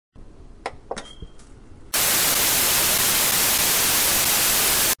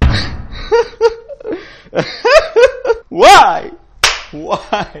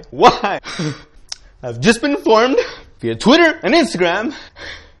Why? I've just been informed via Twitter and Instagram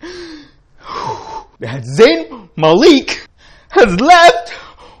that Zayn Malik has left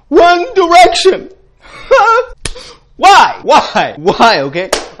One Direction. Why? Okay?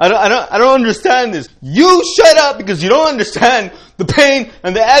 I don't understand this. You shut up because you don't understand the pain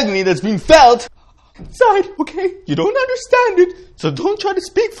and the agony that's being felt inside, okay? You don't understand it, so don't try to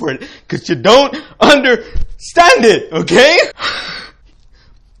speak for it because you don't understand it, okay?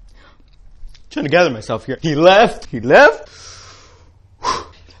 Trying to gather myself here. He left,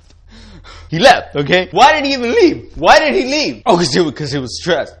 okay? Why did he even leave? Why did he leave? Oh, because he was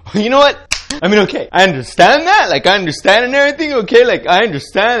stressed. You know what? I mean, okay, I understand that. Like, I understand and everything, okay? Like, I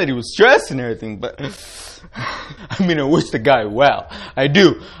understand that he was stressed and everything, but I mean, I wish the guy well. I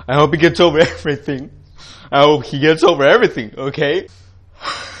do. I hope he gets over everything. I hope he gets over everything, okay?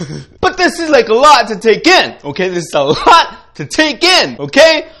 But this is like a lot to take in, okay? This is a lot to take in,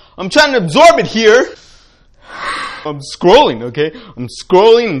 okay? I'm trying to absorb it here. I'm scrolling, okay? I'm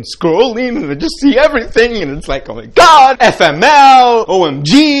scrolling, and I just see everything, and it's like, oh my god, FML,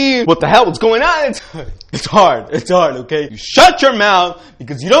 OMG, what the hell was going on? It's hard, okay? You shut your mouth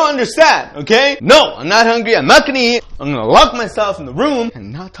because you don't understand, okay? No, I'm not hungry, I'm not gonna eat, I'm gonna lock myself in the room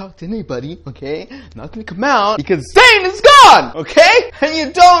and not talk to anybody, okay? I'm not gonna come out because Zayn is gone, okay? And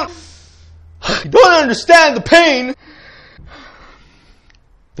you don't understand the pain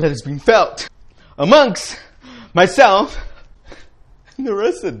that is being felt amongst myself and the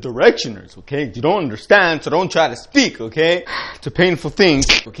rest of the Directioners, okay? You don't understand, so don't try to speak, okay? It's a painful thing,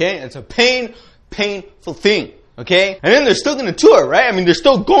 okay? It's a painful thing, okay? And then they're still gonna tour, right? I mean, they're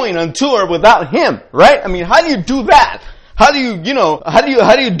still going on tour without him, right? I mean, how do you do that? How do you do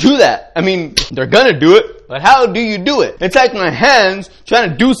that? I mean, they're gonna do it, but how do you do it? It's like my hands trying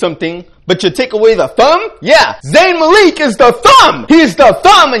to do something, but you take away the thumb? Yeah, Zayn Malik is the thumb! He's the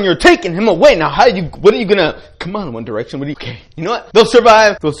thumb and you're taking him away. Now what are you gonna, come on, One Direction, okay, you know what? They'll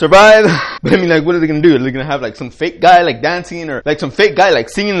survive. But I mean, like, what are they gonna do? Are they gonna have like some fake guy like dancing or like some fake guy like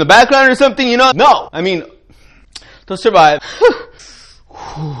singing in the background or something, you know? No, I mean, they'll survive.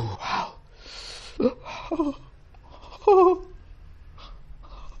 Wow.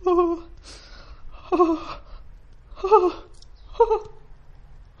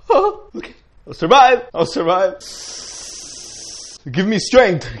 Okay, I'll survive. Give me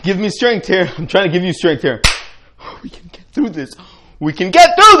strength here. I'm trying to give you strength here. We can get through this.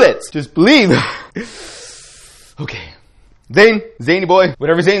 Just believe. Okay, Zany boy,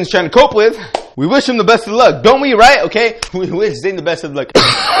 whatever Zayn's trying to cope with, we wish him the best of luck, don't we, right? Okay, we wish Zayn the best of luck.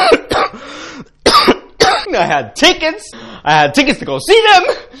 I had tickets to go see them,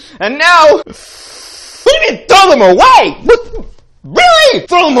 and now we need to throw them away. What? Really?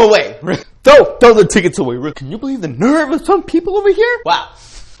 Throw them away. Throw the tickets away. Can you believe the nerve of some people over here? Wow.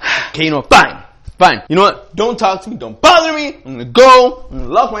 Okay, you know what? Fine. You know what? Don't talk to me. Don't bother me. I'm gonna go. I'm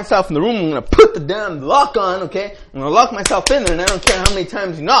gonna lock myself in the room. I'm gonna put the damn lock on, okay? I'm gonna lock myself in there, and I don't care how many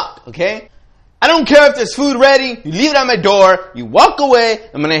times you knock, okay? I don't care if there's food ready. You leave it at my door. You walk away.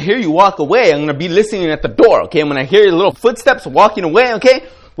 And when I hear you walk away, I'm gonna be listening at the door, okay? And when I hear your little footsteps walking away, okay?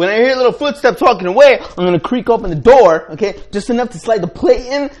 When I hear little footsteps walking away, I'm going to creak open the door, okay? Just enough to slide the plate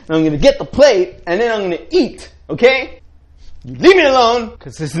in, and I'm going to get the plate, and then I'm going to eat, okay? You leave me alone,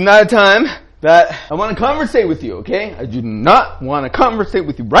 because this is not a time that I want to conversate with you, okay? I do not want to conversate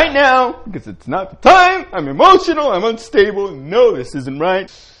with you right now, because it's not the time. I'm emotional, I'm unstable. No, this isn't right.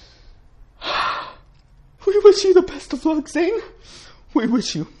 We wish you the best of luck, Zayn. We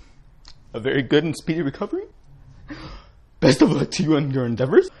wish you a very good and speedy recovery. Best of luck to you on your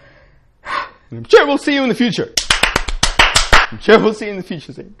endeavors. And I'm sure we'll see you in the future.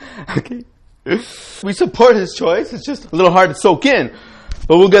 Zayn. Okay? We support his choice. It's just a little hard to soak in.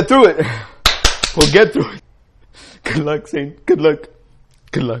 But we'll get through it. Good luck, Zayn. Good luck,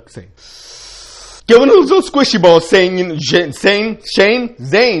 Zayn. Give one of those little squishy balls, Zayn. Zayn.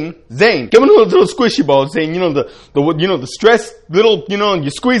 Give one of those little squishy balls, Zayn. The stress little, you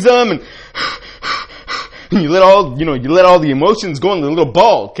squeeze them and you let all the emotions go in the little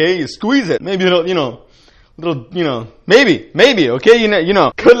ball, okay? You squeeze it. Maybe maybe, okay?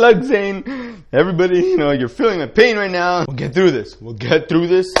 Good luck, Zayn. Everybody, you're feeling the pain right now. We'll get through this.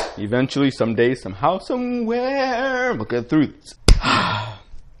 Eventually, someday, somehow, somewhere, we'll get through this.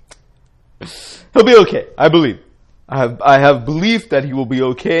 He'll be okay, I believe. I have belief that he will be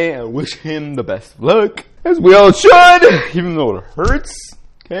okay. I wish him the best of luck, as we all should, even though it hurts.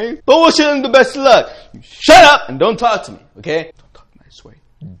 Okay? But wish him the best of luck. You shut up and don't talk to me, okay? Don't talk nice way.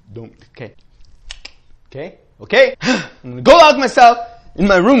 Don't, okay? Okay? I'm gonna go lock myself in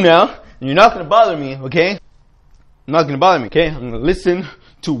my room now, and you're not gonna bother me, okay? I'm not gonna bother me, okay? I'm gonna listen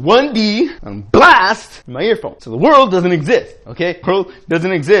to 1D on blast in my earphone. So the world doesn't exist, okay? The world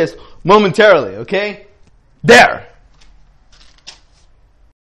doesn't exist momentarily, okay? There.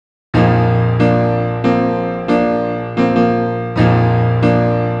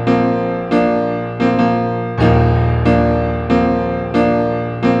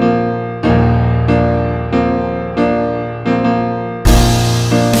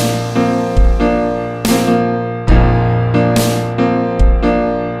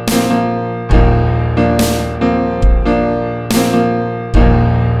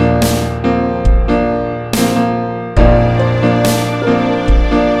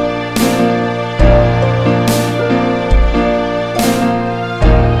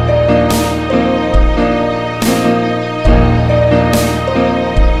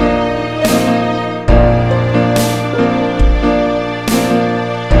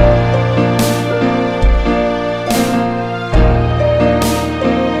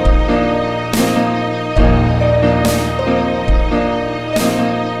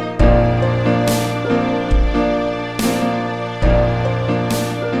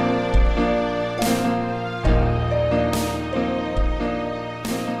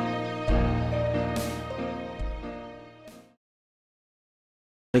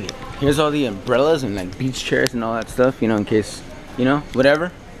 Look, here's all the umbrellas and like beach chairs and all that stuff, you know, in case, you know,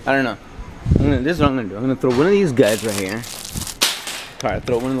 whatever. I don't know. This is what I'm gonna do. I'm gonna throw one of these guys right here. Alright,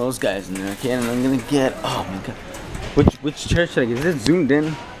 throw one of those guys in there, okay? And I'm gonna get, oh my god. Which chair should I get? Is it zoomed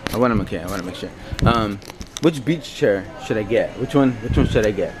in? I wanna make sure. Which beach chair should I get? Which one should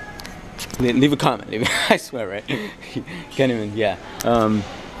I get? Leave a comment. I swear, right? Can't even, yeah. Oh,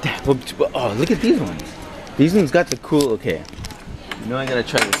 look at these ones. These ones got the cool, okay. You know I gotta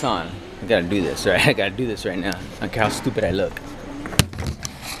try this on. I gotta do this, right? I gotta do this right now. I don't care how stupid I look.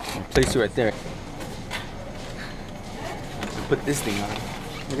 I'll place it right there. Put this thing on.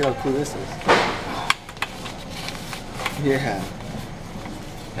 Look at how cool this is. Yeah.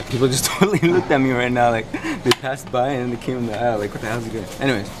 And people just totally looked at me right now, like they passed by and they came in the aisle, like what the hell's he doing?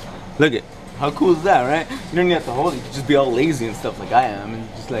 Anyways, look it. How cool is that, right? You don't even have to hold it. You can just be all lazy and stuff like I am, and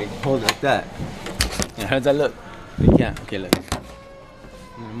just like hold it like that. Yeah, how does that look? You can't. Okay, look.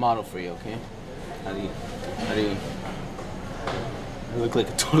 I'm gonna model for you, okay? How do you I look like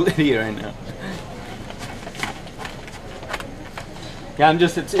a total idiot right now. Yeah, I'm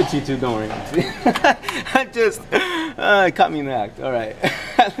just, it's itchy too, don't worry. It caught me in the act, alright.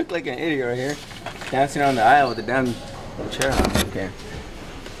 I look like an idiot right here. Dancing around the aisle with the damn chair on, okay.